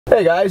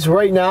Hey guys,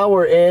 right now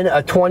we're in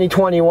a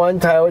 2021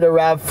 Toyota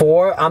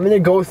RAV4. I'm going to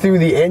go through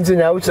the ins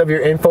and outs of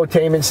your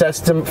infotainment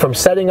system, from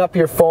setting up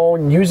your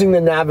phone, using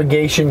the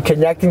navigation,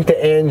 connecting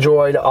to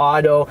Android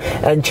Auto,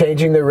 and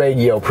changing the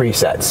radio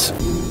presets.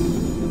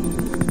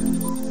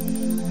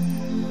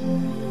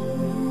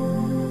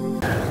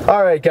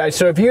 Alright guys,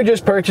 so if you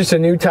just purchased a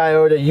new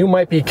Toyota, you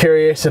might be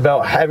curious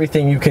about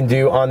everything you can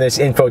do on this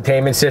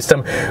infotainment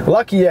system.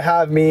 Lucky you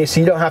have me, so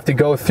you don't have to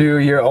go through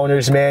your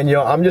owner's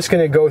manual. I'm just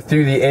going to go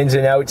through the ins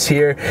and outs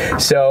here.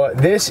 So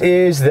this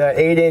is the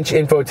 8-inch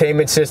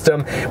infotainment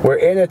system. We're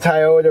in a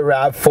Toyota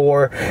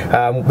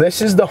RAV4.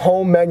 This is the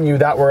home menu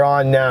that we're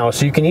on now.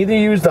 So you can either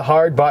use the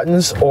hard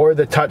buttons or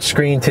the touch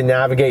screen to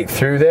navigate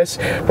through this,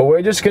 but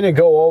we're just going to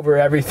go over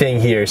everything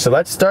here. So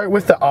let's start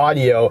with the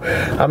audio.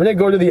 I'm going to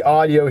go to the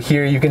audio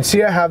here. You can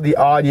see I have the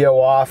audio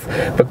off,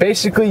 but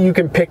basically you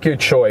can pick your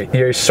choice,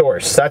 your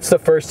source. That's the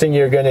first thing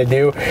you're going to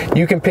do.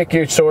 You can pick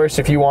your source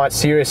if you want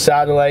Sirius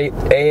satellite,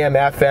 AM,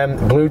 FM,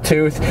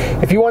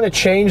 Bluetooth. If you want to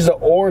change the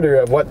order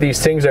of what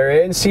these things are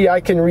in, see, I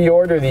can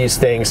reorder these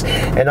things,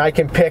 and I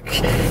can pick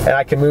and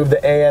I can move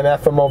the AM,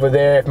 FM over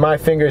there. If my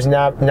fingers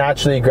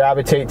naturally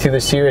gravitate to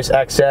the Sirius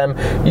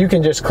Xm, you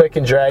can just click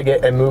and drag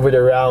it and move it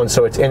around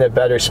so it's in a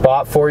better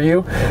spot for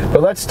you.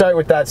 But let's start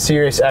with that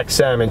Sirius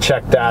Xm and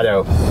check that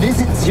out.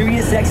 Visit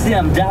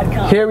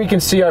SiriusXm.com. Here we can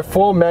see our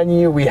full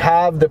menu. We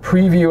have the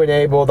preview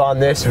enabled on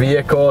this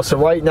vehicle. So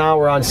right now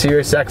we're on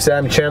Sirius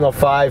XM channel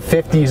 5,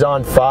 50's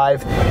on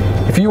 5.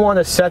 If you want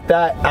to set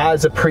that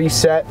as a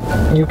preset,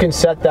 you can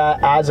set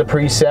that as a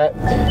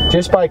preset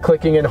just by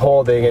clicking and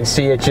holding, and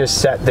see it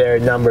just set there,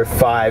 number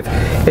 5.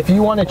 If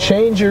you want to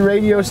change your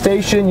radio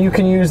station, you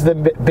can use the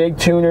big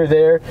tuner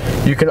there.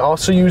 You can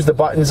also use the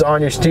buttons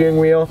on your steering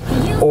wheel,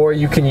 or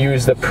you can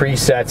use the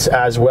presets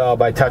as well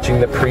by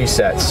touching the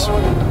presets.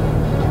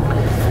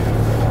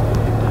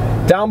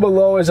 Down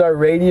below is our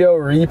radio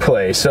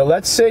replay. So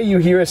let's say you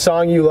hear a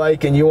song you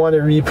like and you want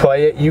to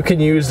replay it, you can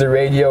use the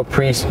radio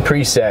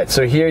preset.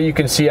 So here you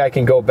can see I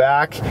can go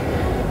back,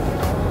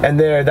 and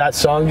there, that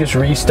song just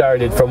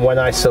restarted from when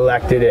I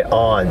selected it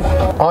on.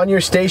 On your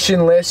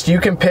station list, you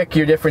can pick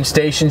your different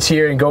stations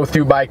here and go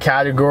through by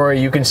category.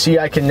 You can see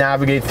I can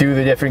navigate through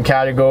the different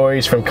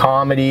categories, from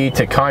comedy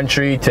to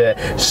country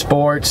to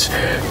sports,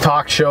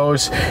 talk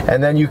shows,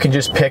 and then you can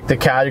just pick the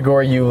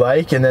category you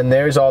like, and then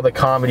there's all the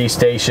comedy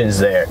stations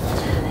there.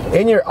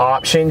 In your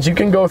options, you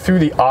can go through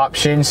the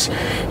options.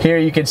 Here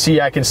you can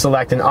see I can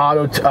select an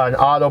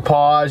auto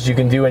pause. You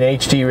can do an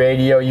HD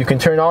radio. You can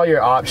turn all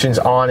your options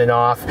on and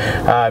off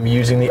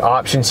using the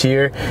options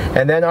here.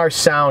 And then our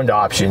sound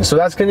options. So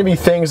that's going to be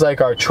things like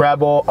our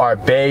treble, our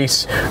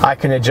bass. I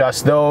can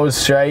adjust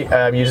those,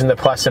 right, using the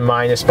plus and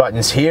minus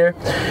buttons here.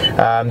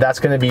 That's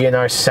going to be in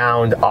our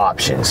sound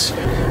options.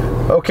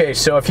 Okay,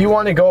 so if you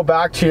want to go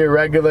back to your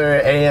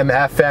regular AM,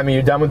 FM,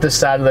 you're done with the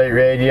satellite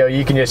radio,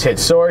 you can just hit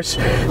source.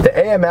 The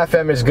AM,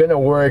 FM is going to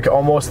work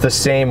almost the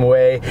same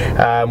way,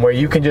 where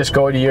you can just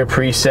go to your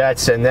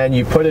presets and then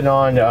you put it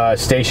on a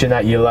station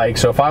that you like.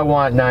 So if I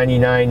want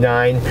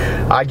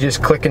 99.9, I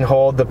just click and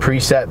hold the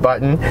preset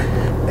button,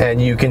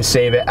 and you can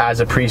save it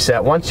as a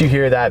preset. Once you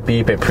hear that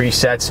beep, it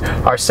presets.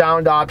 Our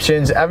sound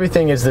options,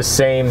 everything is the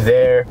same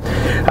there.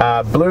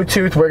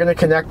 Bluetooth, we're going to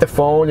connect the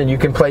phone and you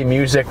can play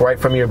music right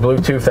from your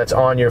Bluetooth that's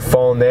on your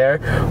phone there.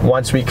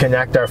 Once we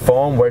connect our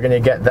phone, we're going to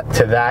get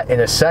to that in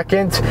a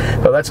second.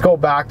 But let's go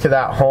back to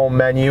that home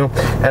menu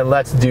and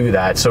let's do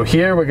that. So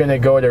here we're going to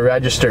go to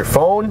register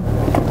phone.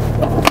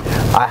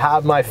 I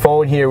have my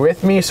phone here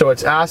with me, so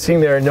it's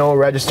asking there are no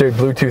registered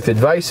Bluetooth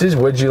devices.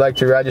 Would you like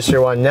to register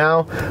one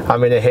now? I'm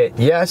going to hit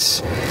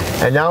yes,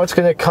 and now it's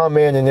going to come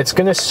in and it's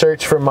going to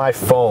search for my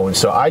phone.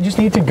 So I just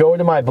need to go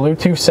to my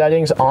Bluetooth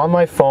settings on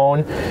my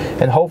phone,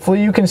 and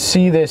hopefully you can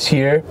see this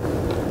here.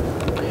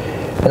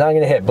 And I'm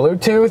going to hit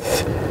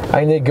Bluetooth.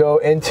 I'm going to go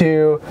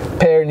into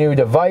pair new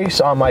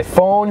device on my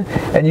phone,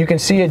 and you can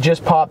see it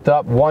just popped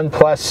up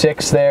OnePlus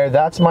 6 there.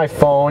 That's my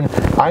phone.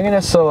 I'm going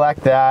to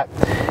select that,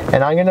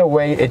 and I'm going to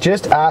wait. It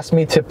just asked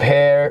me to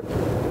pair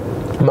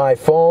my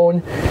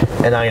phone,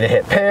 and I'm going to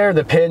hit pair.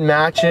 The pin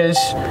matches,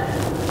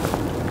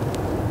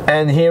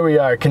 and here we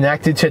are,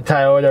 connected to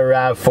Toyota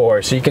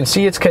RAV4. So you can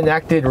see it's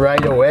connected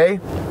right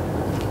away.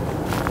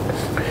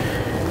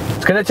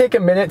 It's going to take a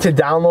minute to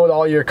download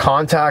all your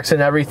contacts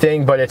and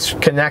everything, but it's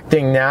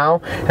connecting now,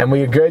 and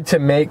we're good to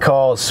make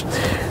calls.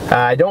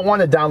 I don't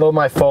want to download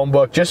my phone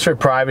book just for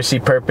privacy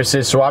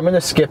purposes, so I'm going to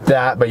skip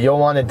that, but you'll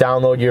want to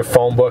download your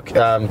phone book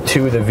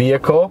to the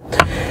vehicle.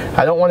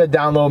 I don't want to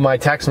download my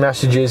text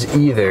messages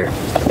either.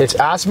 It's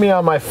asked me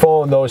on my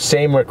phone those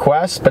same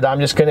requests, but I'm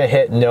just going to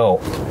hit no.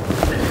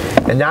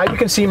 And now you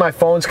can see my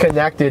phone's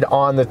connected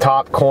on the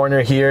top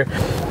corner here.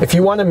 If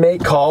you want to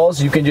make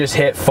calls, you can just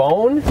hit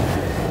phone,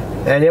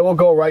 and it will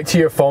go right to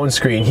your phone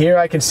screen. Here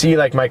I can see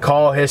like my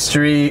call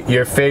history,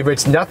 your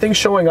favorites, nothing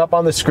showing up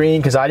on the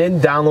screen because I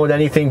didn't download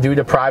anything due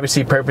to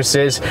privacy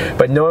purposes,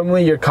 but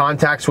normally your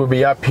contacts will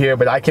be up here,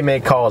 but I can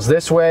make calls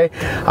this way.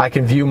 I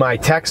can view my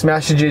text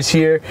messages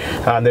here.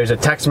 There's a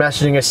text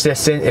messaging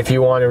assistant if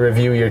you want to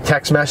review your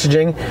text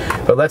messaging.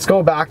 But let's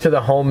go back to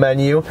the home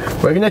menu.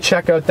 We're going to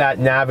check out that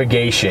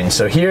navigation.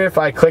 So here, if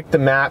I click the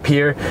map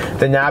here,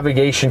 the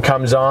navigation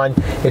comes on.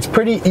 It's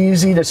pretty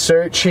easy to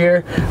search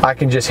here. I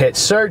can just hit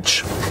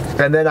search,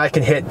 and then I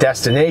can hit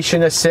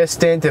destination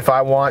assistant if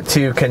I want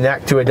to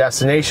connect to a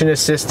destination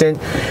assistant.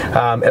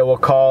 It will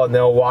call and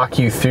they'll walk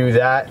you through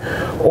that,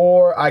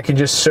 or I can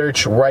just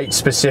search right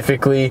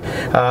specifically.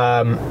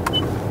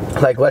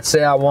 Like let's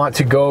say I want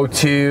to go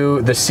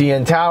to the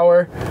CN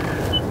Tower.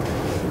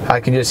 I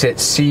can just hit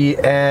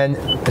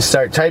CN to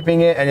start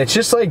typing it, and it's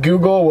just like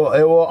Google.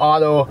 It will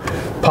auto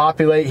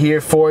populate here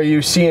for you,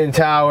 CN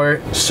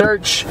Tower,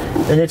 search,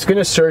 and it's going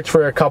to search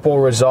for a couple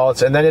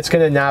results, and then it's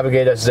going to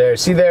navigate us there.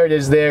 See, there it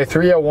is there,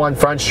 301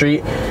 Front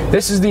Street.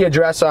 This is the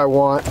address I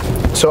want,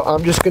 so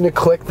I'm just going to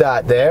click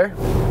that there.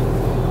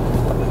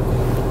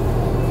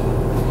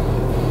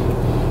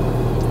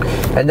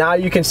 And now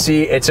you can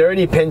see it's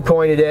already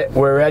pinpointed it.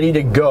 We're ready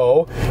to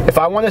go. If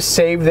I want to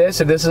save this,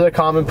 if this is a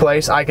common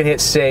place, I can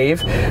hit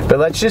save, but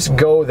let's just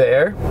go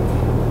there.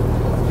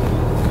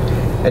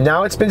 And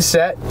now it's been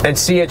set, and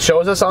see, it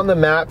shows us on the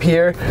map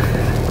here,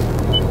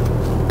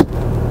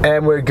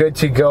 and we're good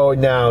to go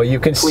now. You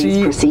can see.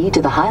 Please proceed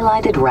to the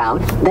highlighted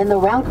route, then the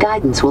route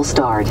guidance will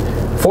start.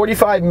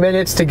 45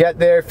 minutes to get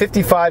there,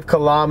 55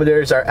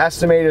 kilometers. Our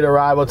estimated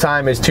arrival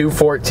time is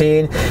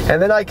 2:14. And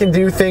then I can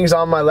do things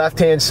on my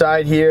left-hand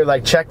side here,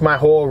 like check my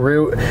whole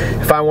route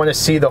if I want to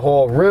see the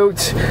whole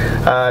route.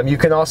 You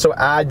can also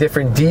add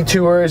different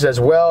detours as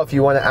well if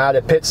you want to add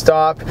a pit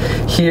stop.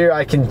 Here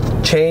I can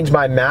change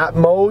my map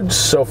modes.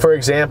 So for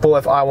example,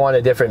 if I want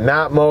a different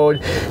map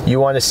mode, you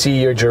want to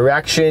see your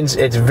directions.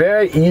 It's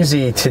very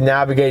easy to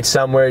navigate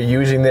somewhere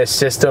using this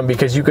system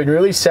because you can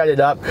really set it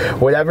up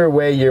whatever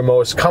way you're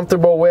most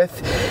comfortable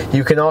with.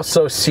 You can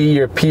also see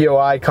your PO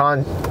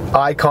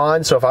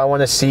icon. So if I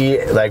want to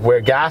see like where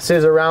gas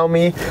is around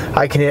me,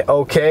 I can hit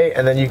OK,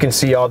 and then you can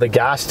see all the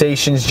gas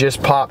stations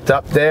just popped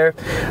up there.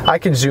 I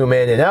can zoom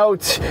in and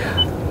out.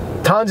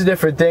 Tons of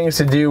different things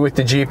to do with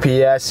the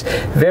GPS.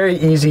 Very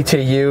easy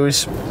to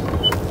use.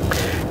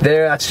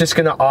 There, that's just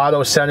going to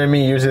auto center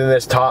me using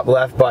this top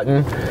left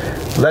button.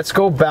 Let's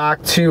go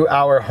back to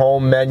our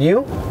home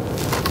menu.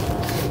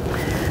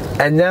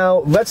 And now,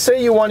 let's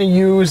say you want to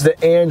use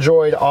the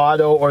Android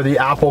Auto or the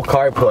Apple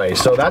CarPlay.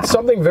 So that's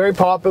something very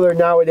popular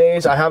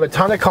nowadays. I have a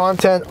ton of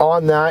content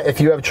on that. If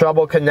you have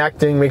trouble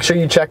connecting, make sure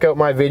you check out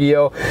my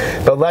video.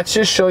 But let's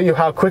just show you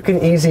how quick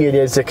and easy it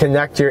is to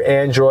connect your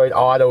Android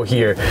Auto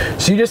here.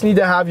 So you just need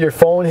to have your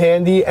phone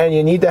handy, and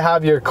you need to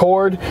have your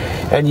cord,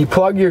 and you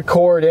plug your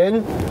cord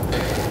in.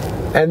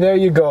 And there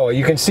you go.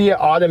 You can see it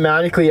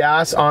automatically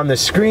asks on the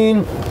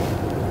screen.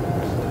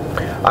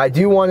 I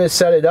do want to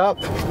set it up,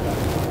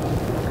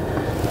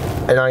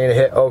 and I'm going to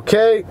hit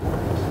OK.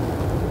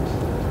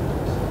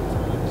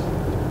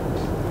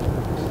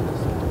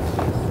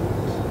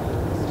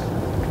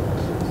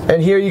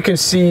 And here you can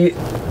see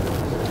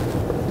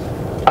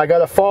I got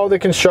to follow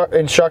the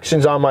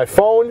instructions on my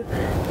phone.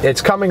 It's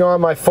coming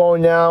on my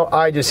phone now.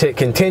 I just hit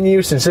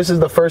continue. Since this is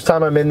the first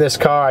time I'm in this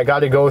car, I got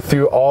to go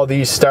through all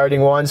these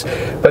starting ones.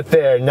 But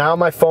there, now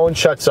my phone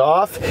shuts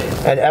off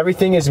and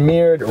everything is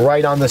mirrored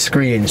right on the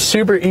screen.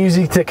 Super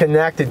easy to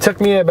connect. It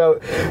took me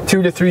about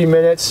 2 to 3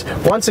 minutes.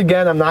 Once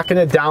again, I'm not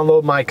going to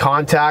download my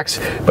contacts,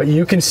 but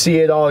you can see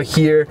it all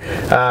here.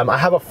 I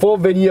have a full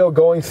video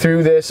going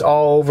through this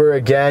all over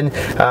again.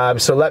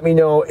 So let me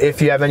know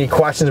if you have any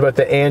questions about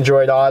the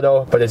Android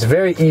Auto, but it's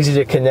very easy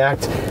to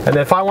connect. And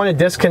if I want to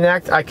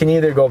disconnect, I can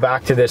either go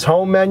back to this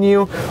home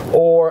menu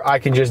or I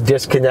can just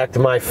disconnect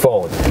my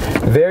phone.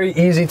 Very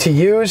easy to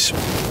use.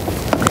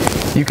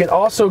 You can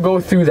also go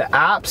through the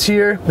apps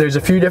here. There's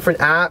a few different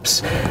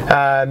apps.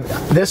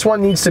 This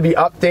one needs to be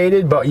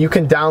updated, but you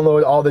can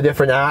download all the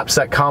different apps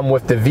that come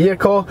with the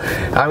vehicle.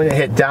 I'm gonna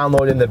hit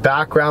download in the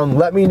background.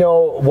 Let me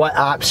know what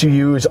apps you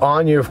use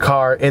on your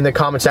car in the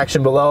comment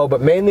section below, but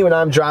mainly when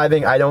I'm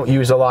driving, I don't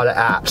use a lot of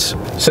apps.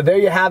 So there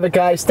you have it,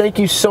 guys. Thank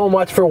you so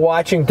much for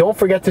watching. Don't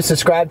forget to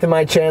subscribe to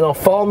my channel.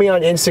 Follow me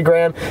on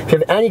Instagram. If you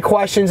have any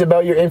questions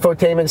about your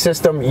infotainment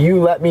system,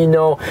 you let me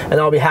know, and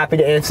I'll be happy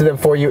to answer them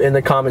for you in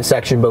the comment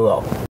section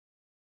below.